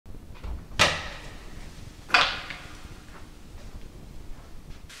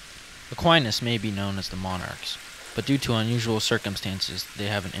Aquinas may be known as the Monarchs, but due to unusual circumstances, they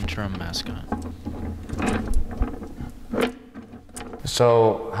have an interim mascot.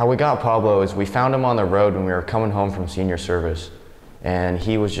 So how we got Pablo is we found him on the road when we were coming home from senior service, and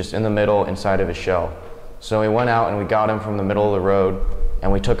he was just in the middle inside of his shell. So we went out and we got him from the middle of the road,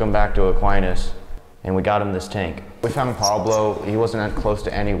 and we took him back to Aquinas, and we got him this tank. We found Pablo. He wasn't close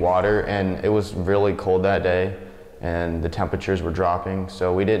to any water, and it was really cold that day, and the temperatures were dropping,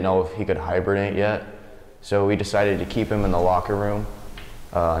 so we didn't know if he could hibernate yet. So we decided to keep him in the locker room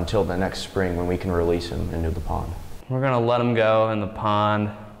until the next spring when we can release him into the pond. We're gonna let him go in the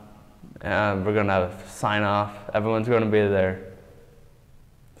pond, and we're gonna have a sign off. Everyone's gonna be there.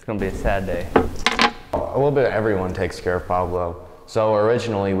 It's gonna be a sad day. A little bit of everyone takes care of Pablo. So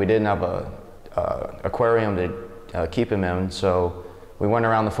originally we didn't have a aquarium to keep him in, so we went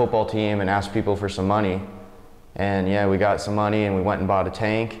around the football team and asked people for some money. And yeah, we got some money and we went and bought a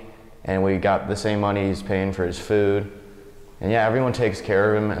tank, and we got the same money he's paying for his food. And yeah, everyone takes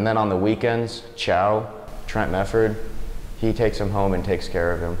care of him. And then on the weekends, Trent Mefford, he takes him home and takes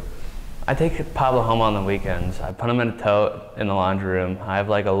care of him. I take Pablo home on the weekends. I put him in a tote in the laundry room. I have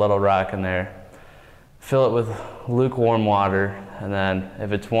like a little rock in there. Fill it with lukewarm water, and then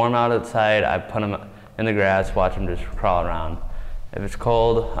if it's warm outside, I put him in the grass, watch him just crawl around. If it's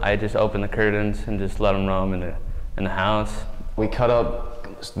cold, I just open the curtains and just let him roam in the house. We cut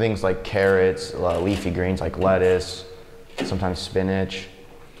up things like carrots, leafy greens like lettuce, sometimes spinach,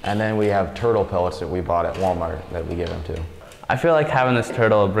 and then we have turtle pellets that we bought at Walmart that we give him to. I feel like having this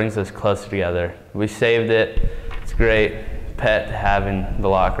turtle brings us closer together. We saved it. It's a great pet to have in the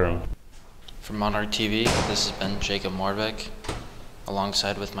locker room. For Monarch TV, this has been Jacob Morbeck,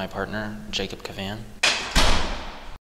 alongside with my partner, Jacob Cavan.